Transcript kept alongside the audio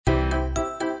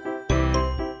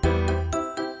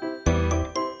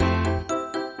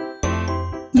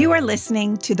You are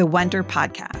listening to the Wonder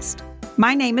Podcast.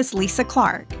 My name is Lisa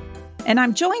Clark, and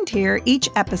I'm joined here each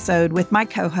episode with my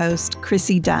co-host,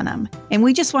 Chrissy Dunham. And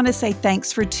we just want to say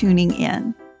thanks for tuning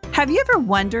in. Have you ever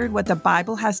wondered what the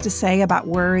Bible has to say about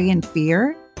worry and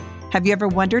fear? Have you ever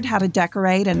wondered how to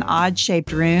decorate an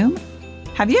odd-shaped room?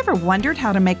 Have you ever wondered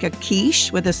how to make a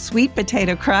quiche with a sweet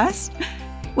potato crust?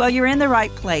 Well, you're in the right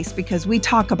place because we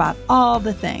talk about all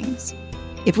the things.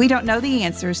 If we don't know the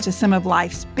answers to some of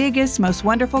life's biggest, most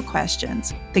wonderful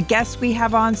questions, the guests we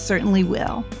have on certainly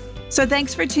will. So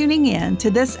thanks for tuning in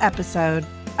to this episode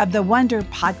of the Wonder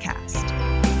Podcast.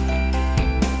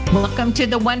 Welcome to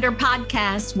the Wonder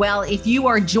Podcast. Well, if you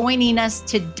are joining us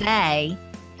today,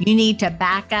 you need to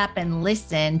back up and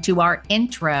listen to our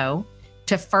intro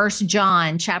to 1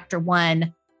 John chapter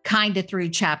 1, kind of through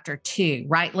chapter 2.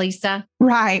 Right, Lisa?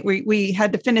 Right. We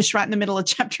had to finish right in the middle of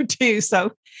chapter 2.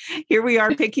 So here we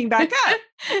are picking back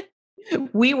up.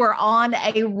 We were on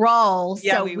a roll.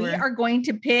 Yeah, so we are going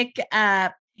to pick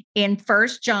up in 1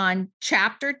 John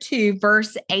chapter 2,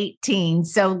 verse 18.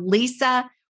 So Lisa,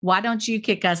 why don't you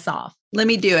kick us off? Let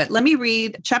me do it. Let me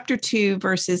read chapter 2,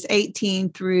 verses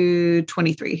 18 through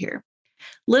 23 here.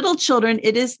 Little children,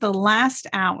 it is the last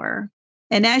hour.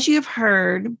 And as you have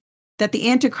heard that the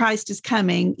Antichrist is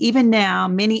coming, even now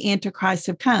many Antichrists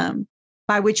have come,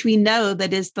 by which we know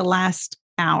that is the last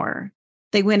hour.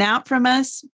 They went out from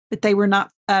us, but they were not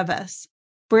of us.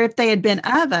 For if they had been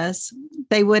of us,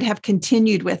 they would have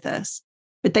continued with us.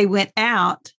 But they went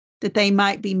out that they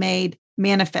might be made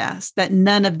manifest, that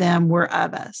none of them were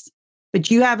of us.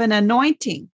 But you have an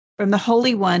anointing from the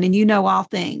Holy One, and you know all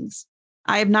things.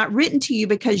 I have not written to you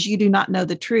because you do not know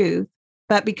the truth,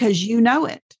 but because you know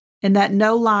it, and that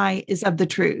no lie is of the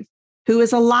truth. Who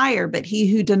is a liar but he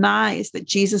who denies that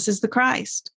Jesus is the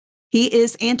Christ? He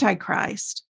is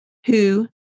Antichrist, who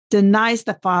denies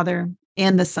the Father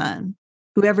and the Son.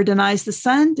 Whoever denies the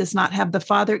Son does not have the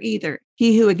Father either.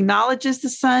 He who acknowledges the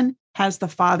Son has the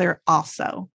Father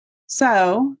also.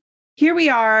 So here we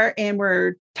are, and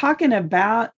we're talking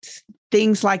about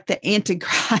things like the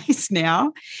Antichrist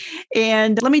now.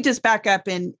 And let me just back up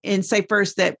and say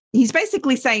first that he's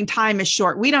basically saying time is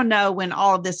short. We don't know when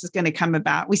all of this is going to come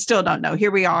about. We still don't know.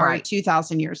 Here we are, right,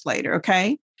 2,000 years later.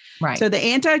 Okay. Right. So the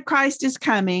Antichrist is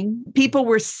coming. People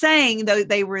were saying though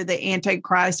they were the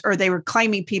Antichrist, or they were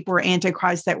claiming people were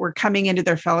Antichrist that were coming into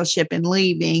their fellowship and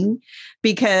leaving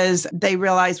because they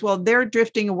realized, well, they're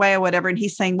drifting away or whatever. And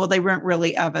he's saying, well, they weren't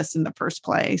really of us in the first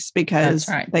place because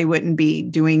they wouldn't be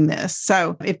doing this.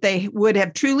 So if they would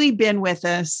have truly been with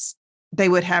us, they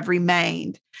would have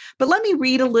remained. But let me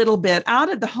read a little bit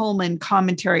out of the Holman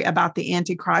commentary about the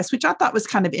Antichrist, which I thought was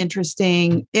kind of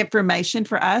interesting information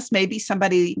for us. Maybe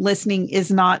somebody listening is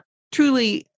not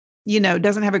truly,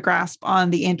 doesn't have a grasp on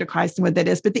the Antichrist and what that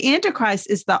is. But the Antichrist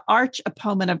is the arch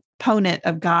opponent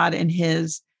of God and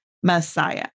his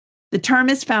Messiah. The term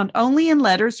is found only in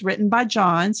letters written by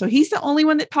John. So he's the only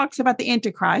one that talks about the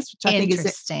Antichrist, which I think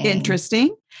is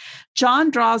interesting. John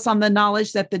draws on the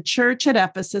knowledge that the church at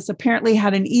Ephesus apparently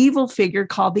had an evil figure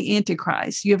called the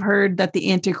Antichrist. You've heard that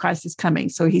the Antichrist is coming.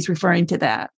 So he's referring to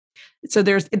that. So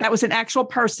that was an actual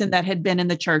person that had been in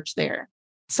the church there.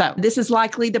 So this is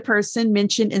likely the person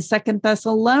mentioned in 2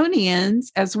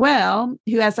 Thessalonians as well,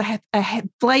 who has a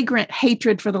flagrant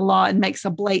hatred for the law and makes a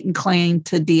blatant claim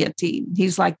to deity.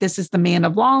 He's like, this is the man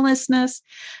of lawlessness,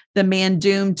 the man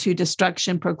doomed to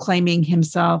destruction, proclaiming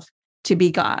himself to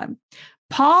be God.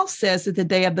 Paul says that the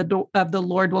day of the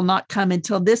Lord will not come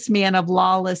until this man of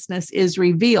lawlessness is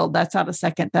revealed. That's out of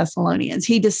 2 Thessalonians.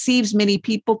 He deceives many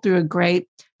people through great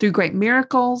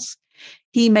miracles.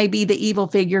 He may be the evil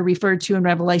figure referred to in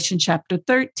Revelation chapter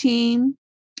 13,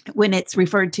 when it's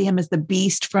referred to him as the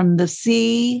beast from the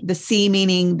sea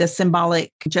meaning the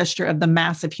symbolic gesture of the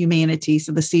mass of humanity.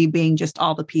 So the sea being just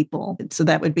all the people. So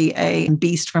that would be a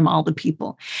beast from all the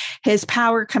people. His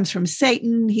power comes from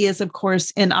Satan. He is, of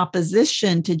course, in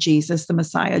opposition to Jesus, the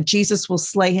Messiah. Jesus will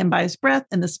slay him by his breath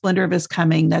and the splendor of his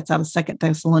coming. That's out of 2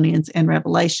 Thessalonians and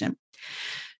Revelation.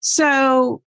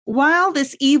 So while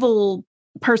this evil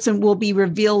person will be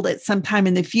revealed at some time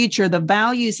in the future, the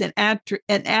values and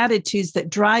attitudes that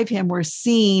drive him were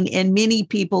seen in many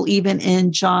people, even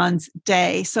in John's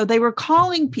day. So they were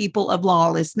calling people of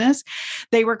lawlessness.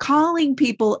 They were calling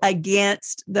people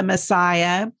against the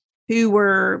Messiah, who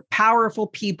were powerful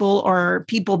people or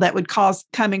people that would come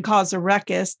and cause a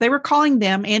ruckus. They were calling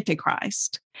them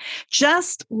Antichrist.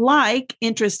 Just like,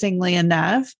 interestingly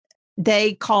enough,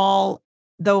 they call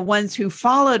the ones who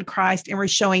followed Christ and were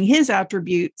showing his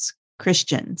attributes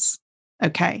Christians.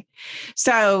 Okay.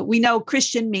 So we know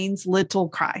Christian means little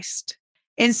Christ.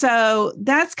 And so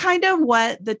that's kind of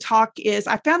what the talk is.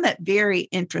 I found that very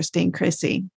interesting,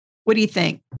 Chrissy. What do you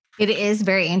think? It is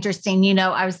very interesting.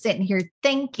 I was sitting here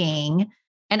thinking,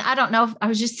 and I don't know if I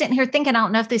was just sitting here thinking, I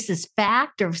don't know if this is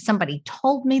fact or if somebody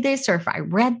told me this or if I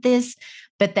read this,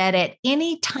 but that at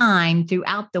any time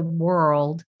throughout the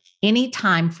world, any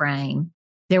time frame,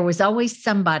 there was always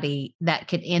somebody that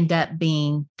could end up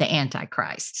being the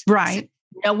Antichrist. Right.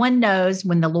 So no one knows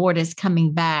when the Lord is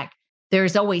coming back.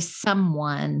 There's always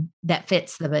someone that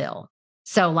fits the bill.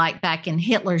 So like back in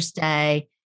Hitler's day,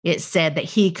 it said that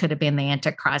he could have been the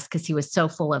Antichrist because he was so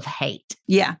full of hate.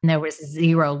 Yeah. And there was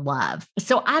zero love.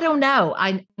 So I don't know.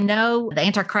 I know the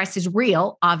Antichrist is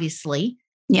real, obviously,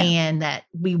 and that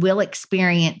we will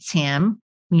experience him.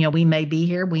 We may be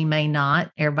here, we may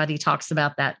not. Everybody talks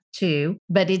about that too.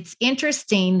 But it's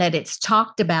interesting that it's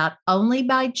talked about only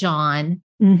by John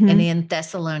and in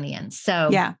Thessalonians. So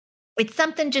it's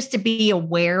something just to be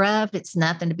aware of. It's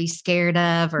nothing to be scared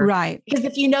of. Right. Because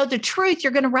if you know the truth,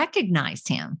 you're going to recognize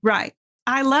him. Right.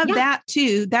 I love that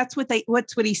too. That's what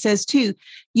he says too.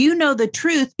 You know the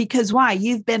truth because why?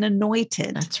 You've been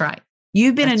anointed. That's right.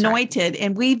 You've been anointed,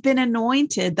 and we've been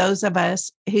anointed, those of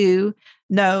us who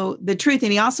know the truth.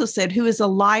 And he also said, who is a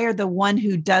liar? The one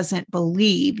who doesn't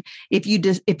believe. If you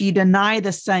deny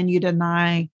the Son, you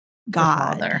deny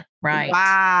God. The Father. Right.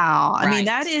 Wow. Right. I mean,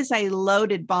 that is a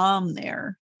loaded bomb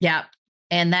there. Yeah.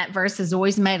 And that verse has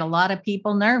always made a lot of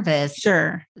people nervous.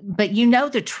 Sure. But you know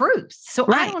the truth. So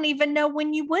I don't even know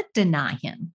when you would deny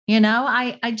him.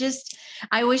 I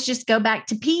always just go back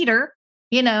to Peter,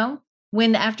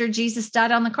 when after Jesus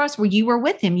died on the cross, where you were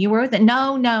with him,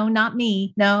 No, not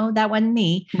me. No, that wasn't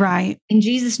me. Right. And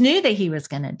Jesus knew that he was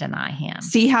going to deny him.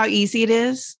 See how easy it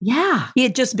is? Yeah. He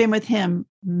had just been with him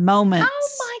moments.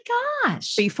 Oh my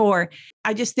gosh. Before.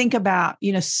 I just think about,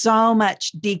 so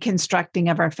much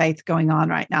deconstructing of our faith going on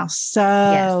right now.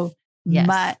 So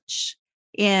much.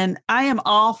 And I am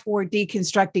all for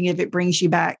deconstructing if it brings you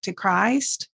back to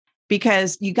Christ.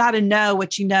 Because you got to know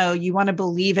what you know. You want to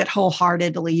believe it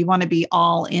wholeheartedly. You want to be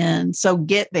all in. So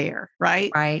get there,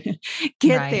 right? Right.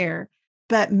 Get there.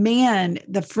 But man,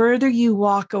 the further you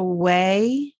walk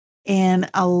away and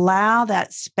allow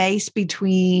that space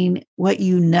between what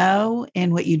you know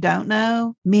and what you don't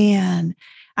know, man,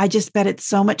 I just bet it's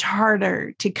so much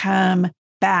harder to come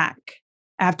back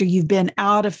after you've been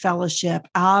out of fellowship,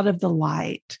 out of the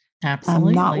light,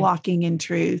 absolutely not walking in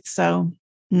truth. So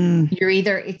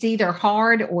it's either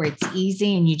hard or it's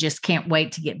easy, and you just can't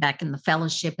wait to get back in the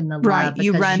fellowship and the love. Right.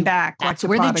 You run back. That's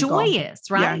where the joy is,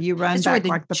 right? Yeah, you run that's back where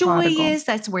like the joy prodigal. is.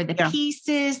 That's where the peace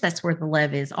is. That's where the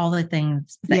love is. All the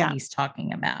things that he's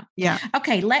talking about. Yeah.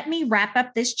 Okay. Let me wrap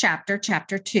up this chapter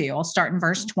 2. I'll start in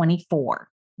verse 24.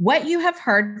 What you have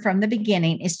heard from the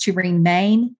beginning is to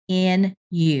remain in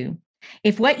you.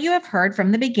 If what you have heard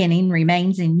from the beginning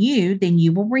remains in you, then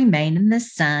you will remain in the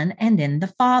Son and in the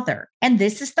Father. And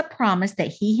this is the promise that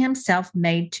he himself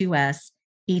made to us,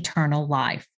 eternal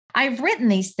life. I've written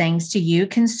these things to you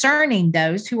concerning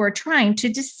those who are trying to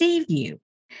deceive you.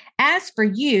 As for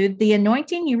you, the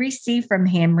anointing you receive from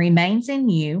him remains in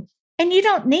you, and you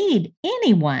don't need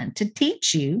anyone to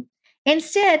teach you.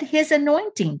 Instead, his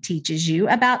anointing teaches you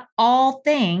about all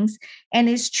things and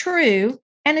is true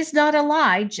and is not a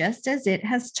lie, just as it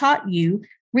has taught you.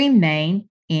 Remain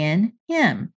in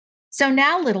him. So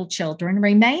now, little children,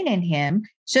 remain in him,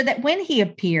 so that when he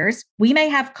appears, we may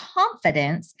have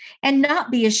confidence and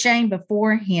not be ashamed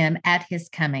before him at his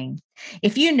coming.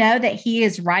 If you know that he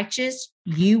is righteous,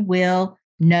 you will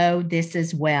know this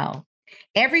as well.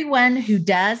 Everyone who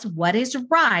does what is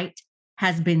right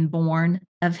has been born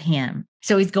of him.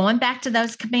 So he's going back to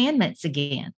those commandments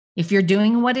again. If you're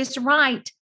doing what is right,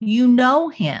 you know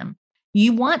him.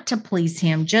 You want to please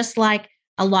him, just like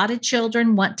a lot of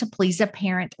children want to please a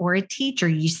parent or a teacher.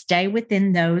 You stay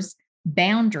within those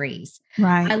boundaries.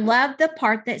 Right. I love the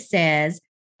part that says,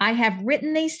 I have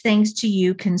written these things to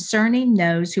you concerning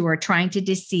those who are trying to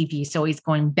deceive you. So he's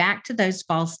going back to those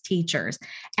false teachers.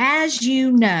 As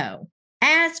you know,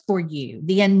 as for you,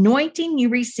 the anointing you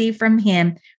receive from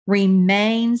him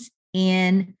remains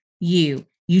in you.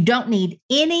 You don't need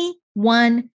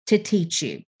anyone to teach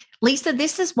you. Lisa,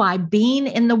 this is why being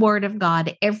in the Word of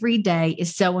God every day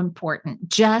is so important.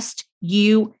 Just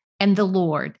you and the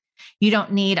Lord. You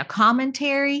don't need a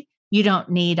commentary. You don't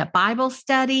need a Bible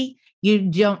study.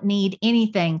 You don't need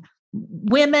anything.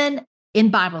 Women in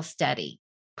Bible study,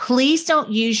 please don't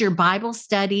use your Bible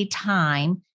study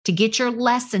time to get your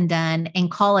lesson done and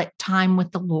call it time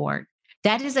with the Lord.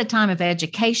 That is a time of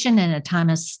education and a time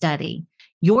of study.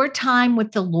 Your time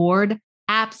with the Lord,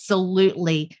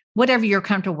 absolutely, whatever you're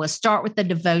comfortable with, start with the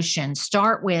devotion,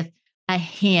 start with a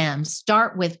hymn,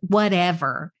 start with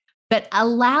whatever, but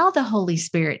allow the Holy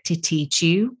Spirit to teach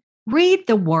you. Read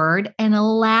the word and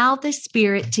allow the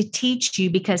Spirit to teach you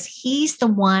because he's the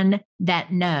one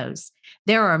that knows.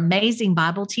 There are amazing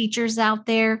Bible teachers out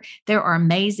there. There are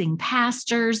amazing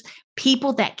pastors,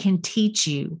 people that can teach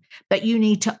you, but you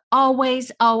need to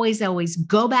always, always, always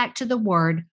go back to the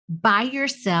word by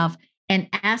yourself and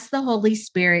ask the Holy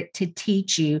Spirit to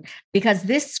teach you, because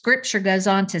this scripture goes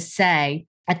on to say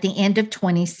at the end of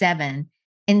 27,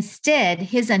 instead,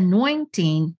 his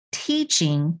anointing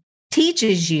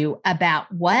teaches you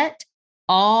about what?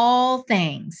 All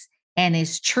things, and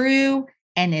is true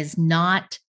and is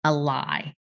not a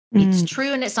lie. It's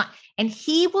true and it's not. And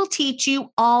he will teach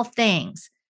you all things.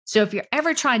 So if you're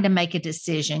ever trying to make a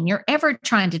decision, you're ever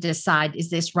trying to decide, is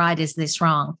this right? Is this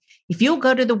wrong? If you'll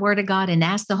go to the word of God and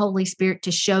ask the Holy Spirit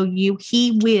to show you,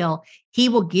 he will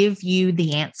give you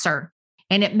the answer.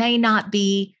 And it may not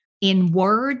be in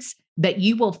words, but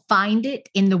you will find it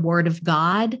in the word of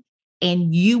God.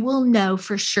 And you will know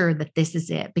for sure that this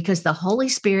is it, because the Holy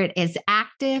Spirit is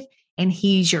active and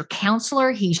he's your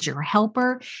counselor. He's your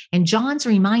helper. And John's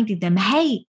reminding them,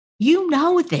 hey, you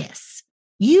know this.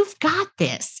 You've got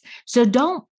this. So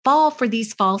don't fall for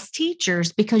these false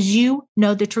teachers because you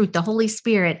know the truth. The Holy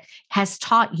Spirit has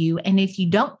taught you. And if you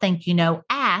don't think you know,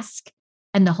 ask,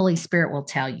 and the Holy Spirit will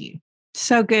tell you.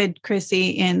 So good,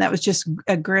 Chrissy. And that was just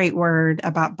a great word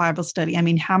about Bible study. I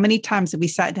mean, how many times have we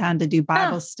sat down to do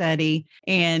Bible study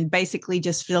and basically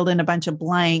just filled in a bunch of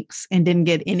blanks and didn't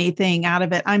get anything out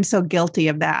of it? I'm so guilty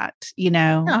of that,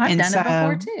 No, I've done it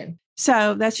before too.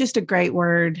 So that's just a great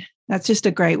word. That's just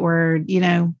a great word,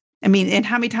 I mean, and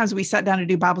how many times have we sat down to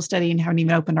do Bible study and haven't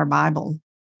even opened our Bible?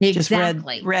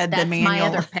 Exactly. Just read That's the manual. my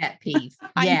other pet peeve.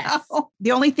 Yes.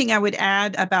 The only thing I would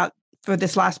add for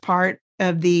this last part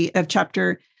of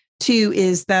chapter 2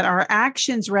 is that our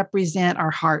actions represent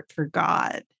our heart for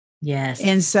God. Yes.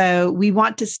 And so we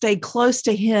want to stay close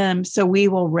to him so we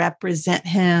will represent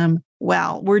him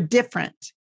well. We're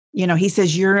different. He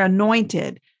says, you're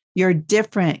anointed, you're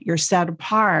different, you're set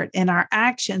apart, and our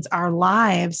actions, our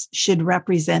lives should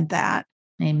represent that.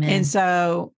 Amen. And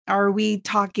so are we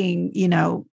talking,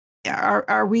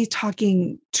 are we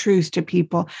talking truth to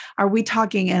people? Are we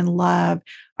talking in love?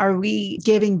 Are we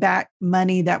giving back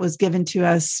money that was given to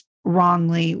us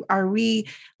wrongly? Are we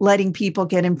letting people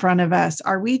get in front of us?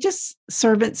 Are we just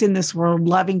servants in this world,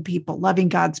 loving people, loving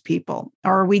God's people?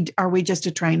 Or are we just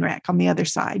a train wreck on the other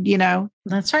side?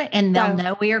 That's right. And they'll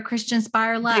know we are Christians by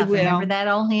our love. Remember that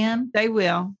old hymn? They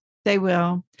will.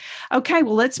 Okay,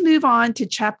 well, let's move on to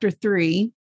chapter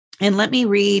 3. And let me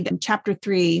read chapter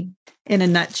 3 in a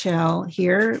nutshell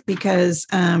here, because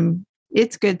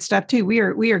it's good stuff too. We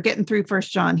are getting through 1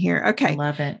 John here. Okay. I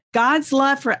love it. God's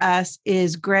love for us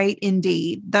is great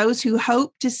indeed. Those who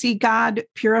hope to see God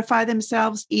purify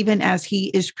themselves even as he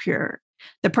is pure.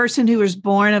 The person who is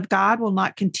born of God will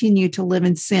not continue to live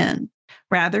in sin.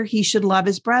 Rather, he should love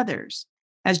his brothers.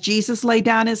 As Jesus laid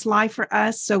down his life for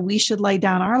us, so we should lay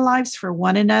down our lives for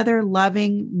one another,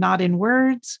 loving not in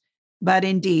words, but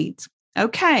in deeds.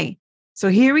 Okay, so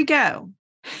here we go.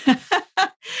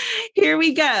 Here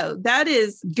we go. That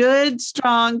is good,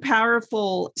 strong,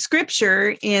 powerful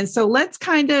scripture. And so let's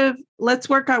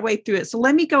work our way through it. So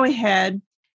let me go ahead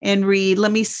and read.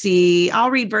 Let me see.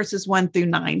 I'll read verses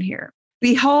 1-9 here.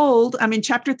 Behold, I'm in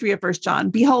chapter 3 of 1 John.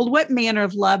 Behold, what manner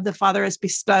of love the Father has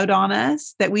bestowed on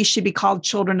us, that we should be called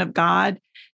children of God.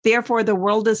 Therefore, the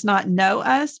world does not know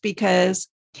us because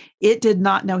it did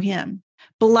not know him.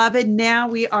 Beloved, now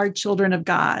we are children of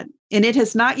God, and it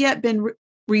has not yet been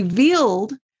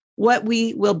revealed what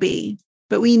we will be.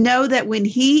 But we know that when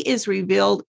he is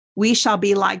revealed, we shall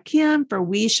be like him, for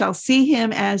we shall see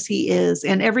him as he is.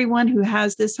 And everyone who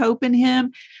has this hope in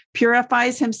him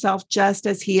purifies himself just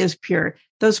as he is pure.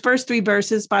 Those first 3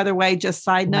 verses, by the way, just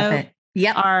side note,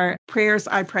 are prayers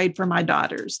I prayed for my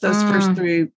daughters. Those first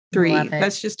 3.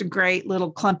 That's just a great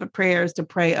little clump of prayers to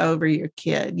pray over your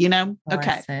kid,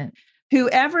 Okay.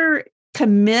 Whoever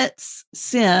commits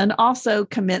sin also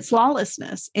commits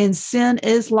lawlessness, and sin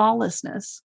is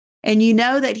lawlessness. And you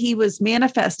know that he was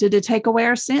manifested to take away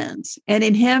our sins, and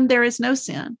in him there is no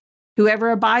sin.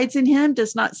 Whoever abides in him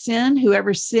does not sin.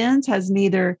 Whoever sins has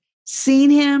neither seen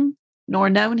him nor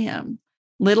known him.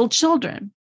 Little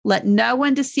children, let no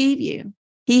one deceive you.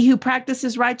 He who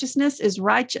practices righteousness is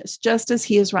righteous, just as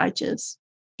he is righteous.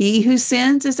 He who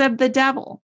sins is of the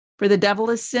devil, for the devil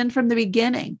has sinned from the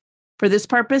beginning. For this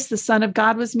purpose, the Son of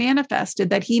God was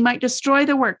manifested, that he might destroy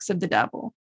the works of the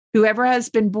devil. Whoever has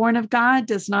been born of God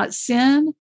does not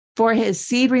sin, for his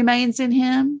seed remains in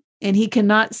him, and he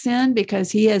cannot sin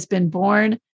because he has been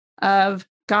born of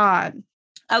God.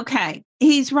 Okay.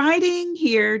 He's writing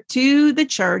here to the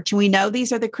church. We know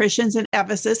these are the Christians in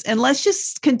Ephesus, and let's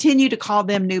just continue to call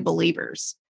them new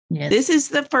believers. Yes. This is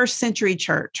the first century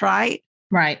church, right?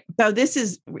 Right. So this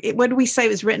is, what do we say? It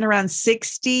was written around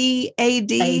 60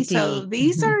 AD. So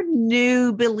these are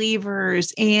new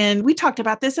believers. And we talked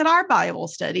about this at our Bible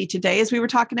study today as we were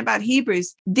talking about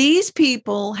Hebrews. These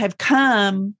people have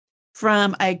come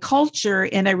from a culture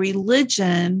and a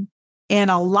religion and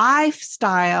a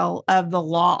lifestyle of the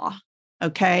law.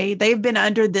 Okay. They've been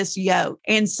under this yoke.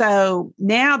 And so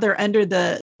now they're under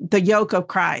the yoke of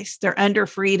Christ. They're under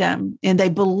freedom and they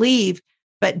believe.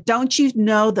 But don't you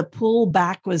know the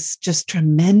pullback was just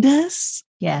tremendous?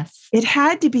 Yes. It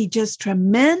had to be just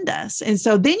tremendous. And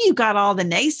so then you got all the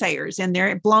naysayers in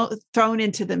there thrown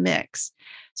into the mix.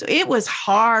 So it was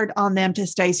hard on them to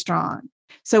stay strong.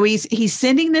 So he's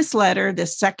sending this letter, the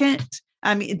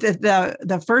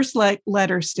first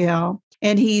letter still,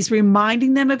 and he's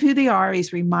reminding them of who they are.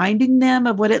 He's reminding them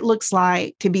of what it looks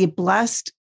like to be a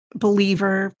blessed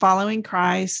believer following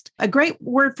Christ. A great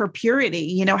word for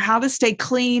purity, how to stay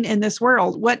clean in this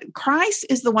world. What Christ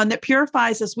is the one that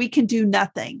purifies us. We can do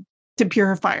nothing to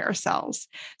purify ourselves.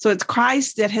 So it's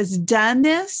Christ that has done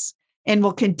this and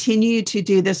will continue to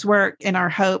do this work. And our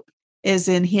hope is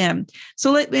in him.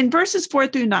 So in verses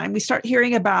 4-9, we start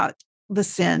hearing about the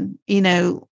sin,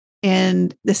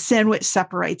 and the sin which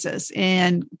separates us.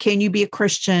 And can you be a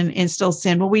Christian and still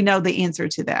sin? Well, we know the answer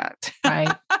to that.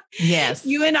 Right. Yes.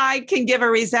 You and I can give a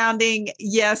resounding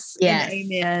yes. And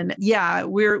amen. Yeah,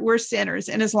 we're sinners.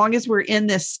 And as long as we're in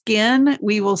this skin,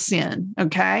 we will sin.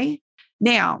 Okay.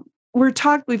 Now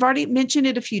we've already mentioned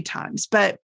it a few times,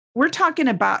 but we're talking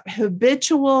about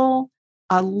habitual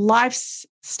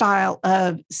lifestyle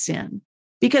of sin.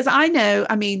 Because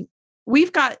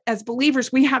we've got, as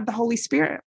believers, we have the Holy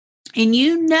Spirit. And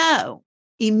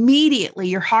immediately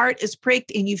your heart is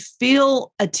pricked and you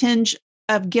feel a tinge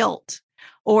of guilt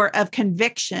or of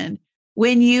conviction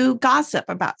when you gossip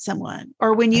about someone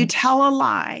or when you tell a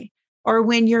lie or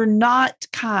when you're not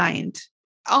kind.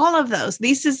 All of those.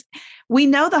 We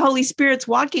know the Holy Spirit's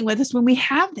walking with us when we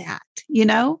have that,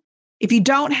 If you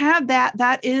don't have that,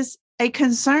 that is a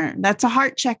concern. That's a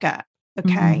heart checkup.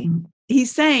 Okay. Mm-hmm.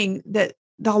 He's saying that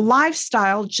the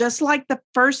lifestyle, just like the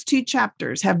first two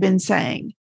chapters have been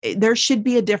saying, there should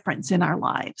be a difference in our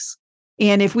lives.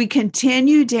 And if we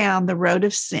continue down the road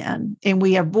of sin and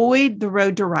we avoid the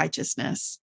road to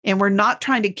righteousness, and we're not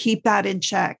trying to keep that in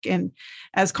check. And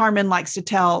as Carmen likes to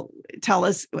tell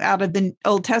us out of the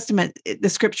Old Testament, the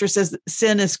scripture says that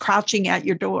sin is crouching at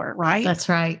your door, right? That's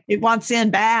right. It wants in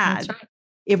bad. Right.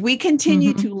 If we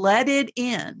continue to let it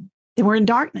in, then we're in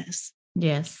darkness.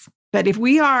 Yes. But if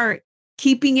we are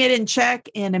keeping it in check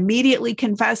and immediately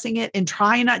confessing it and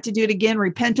trying not to do it again,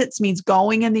 repentance means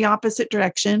going in the opposite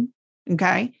direction.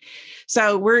 Okay.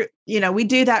 So we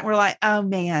do that. And we're like, oh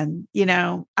man,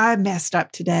 I messed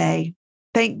up today.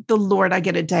 Thank the Lord I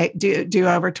get a do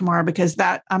over tomorrow because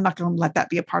I'm not going to let that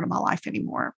be a part of my life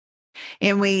anymore.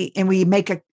 And we make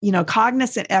a,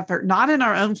 cognizant effort, not in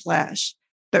our own flesh,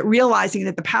 but realizing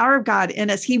that the power of God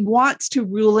in us, he wants to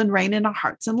rule and reign in our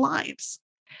hearts and lives.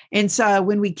 And so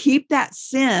when we keep that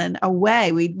sin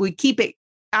away, we keep it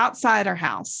outside our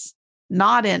house,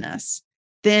 not in us,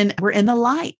 then we're in the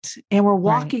light and we're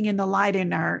walking in the light,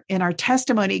 and our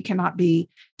testimony cannot be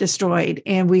destroyed,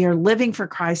 and we are living for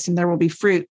Christ, and there will be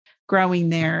fruit growing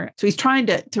there. So he's trying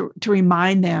to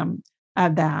remind them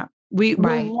of that. We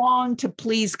long to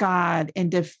please God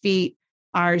and defeat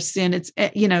our sin. It's,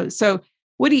 so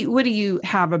what do you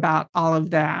have about all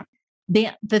of that?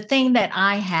 The thing that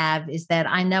I have is that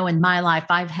I know in my life,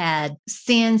 I've had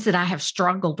sins that I have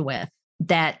struggled with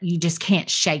that you just can't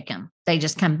shake them. They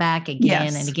just come back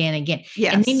again and again and again.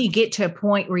 Yes. And then you get to a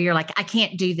point where you're like, I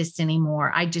can't do this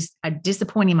anymore. I'm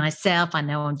disappointing myself. I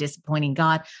know I'm disappointing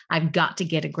God. I've got to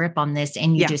get a grip on this.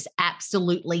 And you just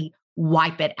absolutely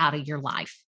wipe it out of your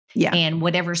life. Yeah. And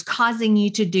whatever's causing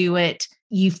you to do it,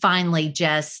 you finally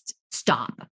just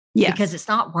stop. Yes. Because it's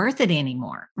not worth it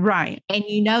anymore. Right. And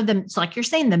it's like you're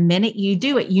saying, the minute you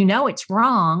do it, it's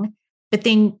wrong, but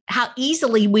then how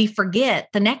easily we forget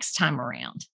the next time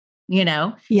around,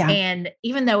 Yeah. And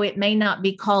even though it may not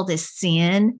be called a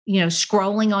sin,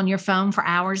 scrolling on your phone for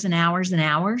hours and hours and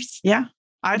hours. Yeah.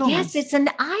 Yes, it's an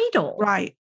idol.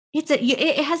 Right.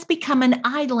 It has become an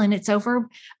idol, and it's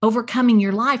overcoming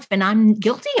your life. And I'm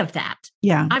guilty of that.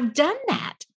 Yeah. I've done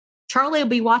that. Charlie will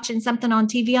be watching something on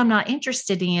TV I'm not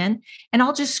interested in, and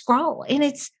I'll just scroll. And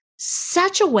it's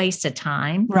such a waste of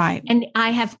time. Right. And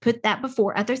I have put that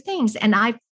before other things. And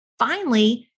I've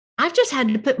just had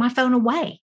to put my phone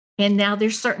away. And now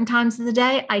there's certain times of the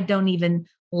day I don't even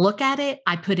look at it.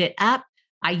 I put it up.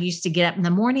 I used to get up in the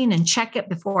morning and check it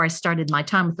before I started my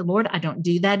time with the Lord. I don't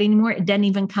do that anymore. It doesn't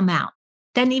even come out.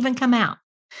 Doesn't even come out.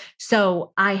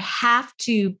 So I have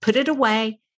to put it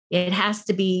away. It has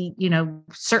to be,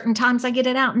 certain times I get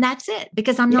it out and that's it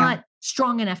because I'm not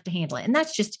strong enough to handle it. And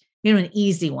that's just, an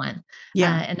easy one.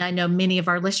 Yeah. And I know many of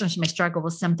our listeners may struggle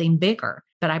with something bigger,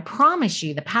 but I promise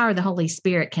you the power of the Holy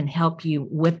Spirit can help you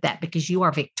with that because you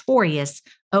are victorious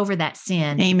over that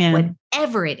sin. Amen.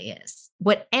 Whatever it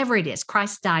is,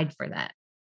 Christ died for that.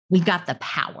 We've got the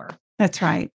power. That's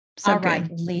right. So all right,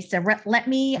 good. Lisa, let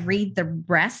me read the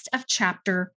rest of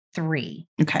chapter 3.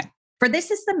 Okay. For this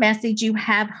is the message you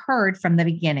have heard from the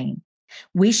beginning.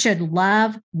 We should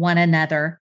love one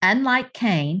another, unlike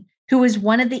Cain, who was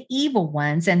one of the evil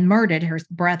ones and murdered his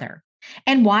brother.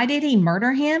 And why did he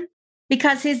murder him?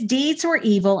 Because his deeds were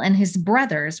evil and his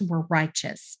brothers were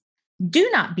righteous. Do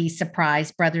not be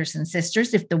surprised, brothers and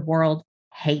sisters, if the world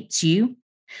hates you.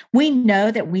 We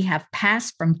know that we have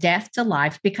passed from death to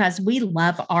life because we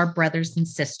love our brothers and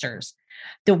sisters.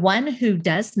 The one who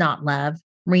does not love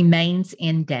remains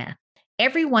in death.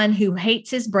 Everyone who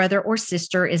hates his brother or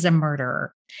sister is a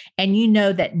murderer, and you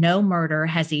know that no murderer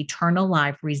has eternal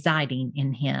life residing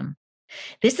in him.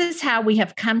 This is how we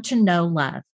have come to know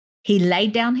love. He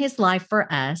laid down his life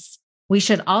for us. We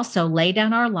should also lay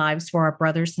down our lives for our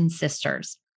brothers and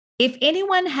sisters. If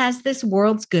anyone has this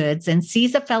world's goods and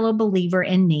sees a fellow believer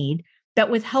in need,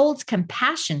 but withholds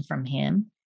compassion from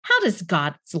him, how does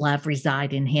God's love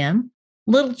reside in him?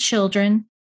 Little children,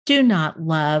 do not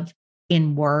love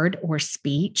in word or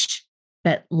speech,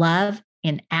 but love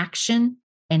in action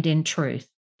and in truth.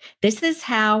 This is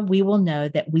how we will know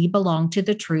that we belong to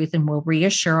the truth and will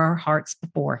reassure our hearts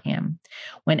before him.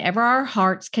 Whenever our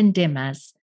hearts condemn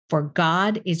us, for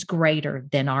God is greater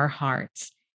than our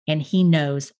hearts, and he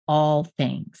knows all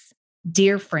things.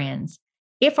 Dear friends,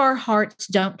 if our hearts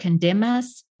don't condemn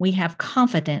us, we have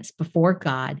confidence before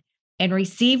God and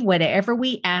receive whatever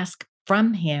we ask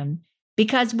from him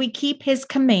because we keep his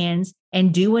commands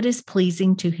and do what is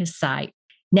pleasing to his sight.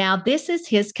 Now, this is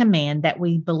his command that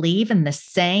we believe in the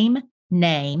same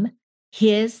name,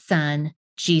 his Son,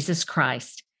 Jesus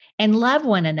Christ, and love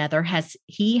one another as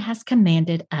he has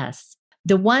commanded us.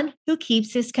 The one who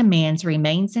keeps his commands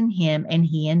remains in him and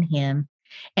he in him.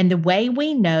 And the way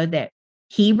we know that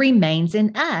he remains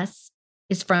in us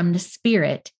is from the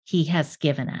Spirit he has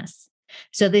given us.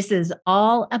 So this is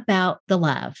all about the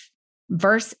love.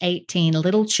 Verse 18,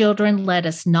 little children, let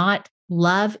us not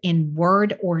love in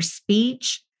word or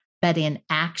speech, but in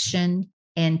action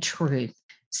and truth.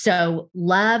 So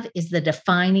love is the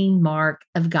defining mark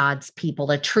of God's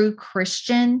people. A true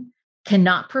Christian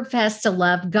cannot profess to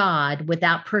love God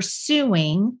without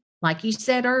pursuing, like you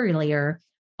said earlier,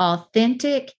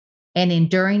 authentic and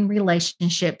enduring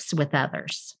relationships with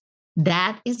others.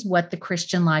 That is what the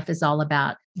Christian life is all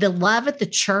about. The love of the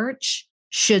church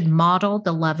should model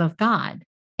the love of God.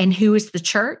 And who is the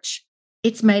church?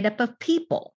 It's made up of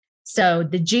people. So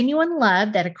the genuine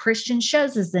love that a Christian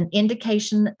shows is an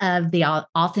indication of the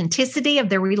authenticity of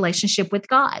their relationship with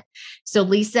God. So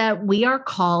Lisa, we are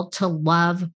called to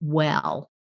love well.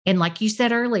 And like you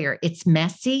said earlier, it's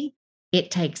messy.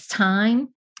 It takes time.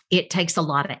 It takes a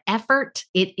lot of effort.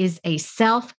 It is a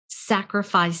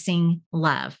self-sacrificing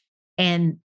love.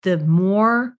 And the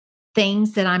more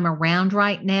things that I'm around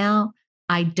right now,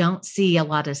 I don't see a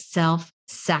lot of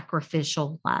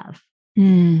self-sacrificial love.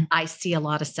 I see a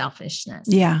lot of selfishness.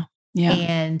 Yeah.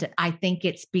 And I think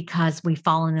it's because we've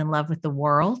fallen in love with the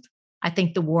world. I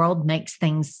think the world makes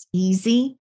things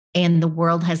easy and the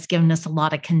world has given us a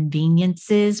lot of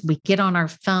conveniences. We get on our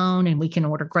phone and we can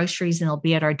order groceries and they'll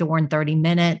be at our door in 30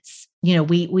 minutes.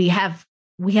 We have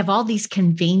all these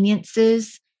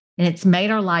conveniences and it's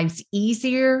made our lives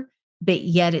easier, but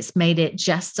yet it's made it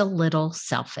just a little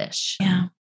selfish. Yeah.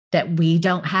 That we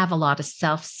don't have a lot of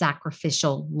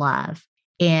self-sacrificial love.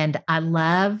 And I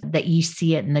love that you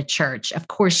see it in the church. Of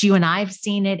course, you and I have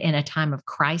seen it in a time of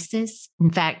crisis.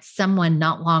 In fact, someone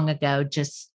not long ago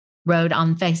just wrote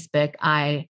on Facebook,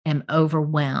 I am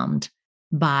overwhelmed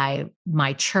by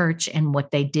my church and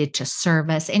what they did to serve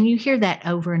us. And you hear that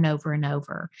over and over and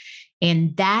over.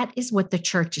 And that is what the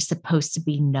church is supposed to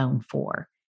be known for.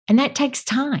 And that takes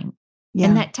time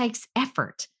and that takes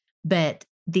effort. But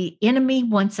the enemy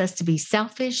wants us to be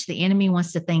selfish. The enemy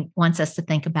wants us to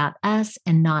think about us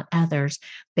and not others.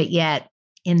 But yet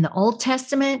in the Old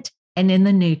Testament and in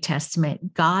the New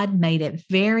Testament, God made it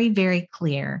very, very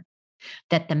clear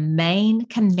that the main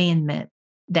commandment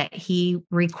that he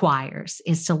requires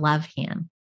is to love him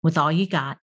with all you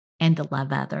got and to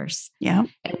love others. Yeah.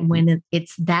 And when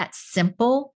it's that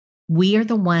simple, we are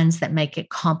the ones that make it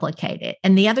complicated.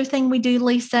 And the other thing we do,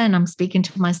 Lisa, and I'm speaking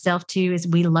to myself too, is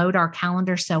we load our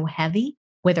calendar so heavy,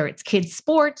 whether it's kids'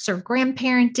 sports or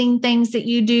grandparenting things that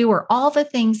you do, or all the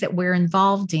things that we're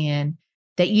involved in,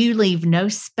 that you leave no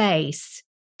space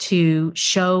to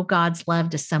show God's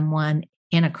love to someone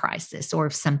in a crisis, or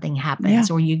if something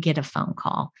happens, or you get a phone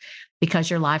call, because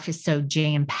your life is so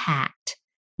jam-packed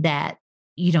that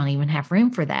you don't even have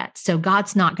room for that. So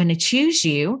God's not going to choose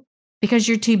you because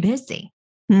you're too busy.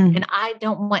 And I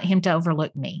don't want him to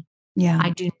overlook me.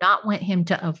 I do not want him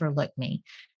to overlook me.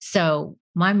 So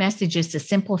my message is to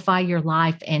simplify your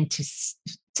life and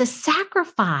to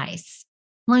sacrifice.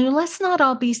 Let's not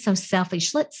all be so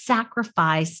selfish. Let's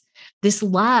sacrifice this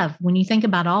love. When you think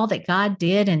about all that God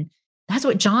did, and that's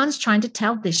what John's trying to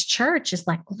tell this church, is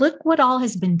like, look what all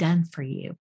has been done for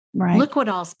you. Right. Look what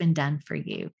all's been done for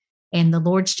you. And the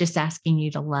Lord's just asking you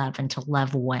to love, and to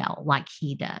love well like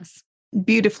he does.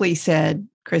 Beautifully said,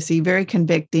 Chrissy. Very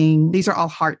convicting. These are all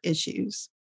heart issues.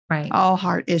 Right. All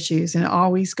heart issues. And it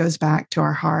always goes back to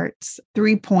our hearts.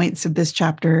 3 points of this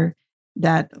chapter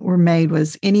that were made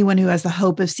was: anyone who has the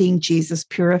hope of seeing Jesus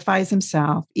purifies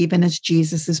himself, even as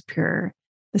Jesus is pure.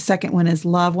 The second one is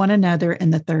love one another.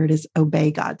 And the third is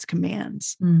obey God's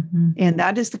commands. And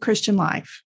that is the Christian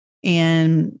life.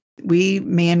 And we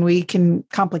can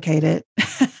complicate it.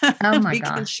 Oh my we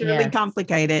gosh, can surely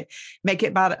complicate it, make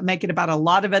it about a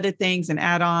lot of other things and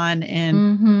add on.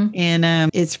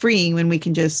 And it's freeing when we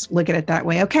can just look at it that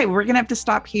way. Okay, we're going to have to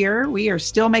stop here. We are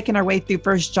still making our way through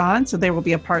 1 John. So there will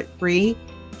be a part 3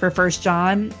 for 1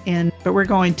 John. But we're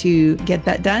going to get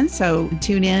that done. So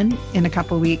tune in a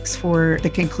couple of weeks for the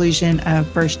conclusion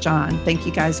of 1 John. Thank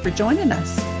you guys for joining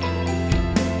us.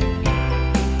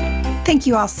 Thank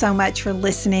you all so much for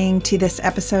listening to this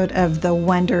episode of the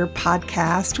Wonder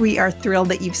Podcast. We are thrilled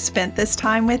that you've spent this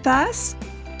time with us.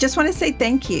 Just want to say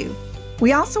thank you.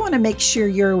 We also want to make sure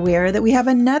you're aware that we have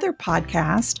another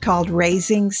podcast called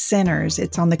Raising Sinners.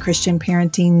 It's on the Christian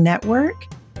Parenting Network.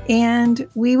 And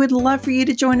we would love for you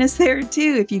to join us there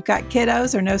too. If you've got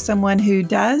kiddos or know someone who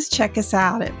does, check us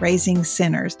out at Raising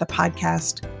Sinners, the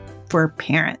podcast for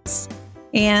parents.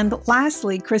 And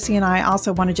lastly, Chrissy and I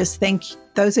also want to just thank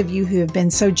those of you who have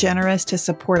been so generous to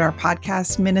support our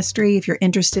podcast ministry. If you're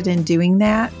interested in doing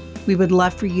that, we would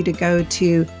love for you to go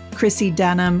to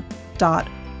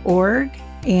chrissydunham.org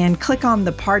and click on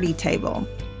the party table.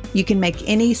 You can make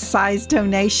any size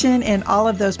donation, and all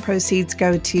of those proceeds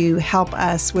go to help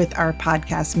us with our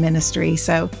podcast ministry.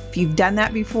 So if you've done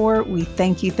that before, we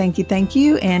thank you, thank you, thank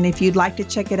you. And if you'd like to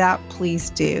check it out, please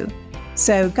do.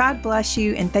 So God bless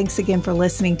you, and thanks again for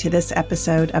listening to this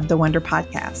episode of the Wonder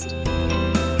Podcast.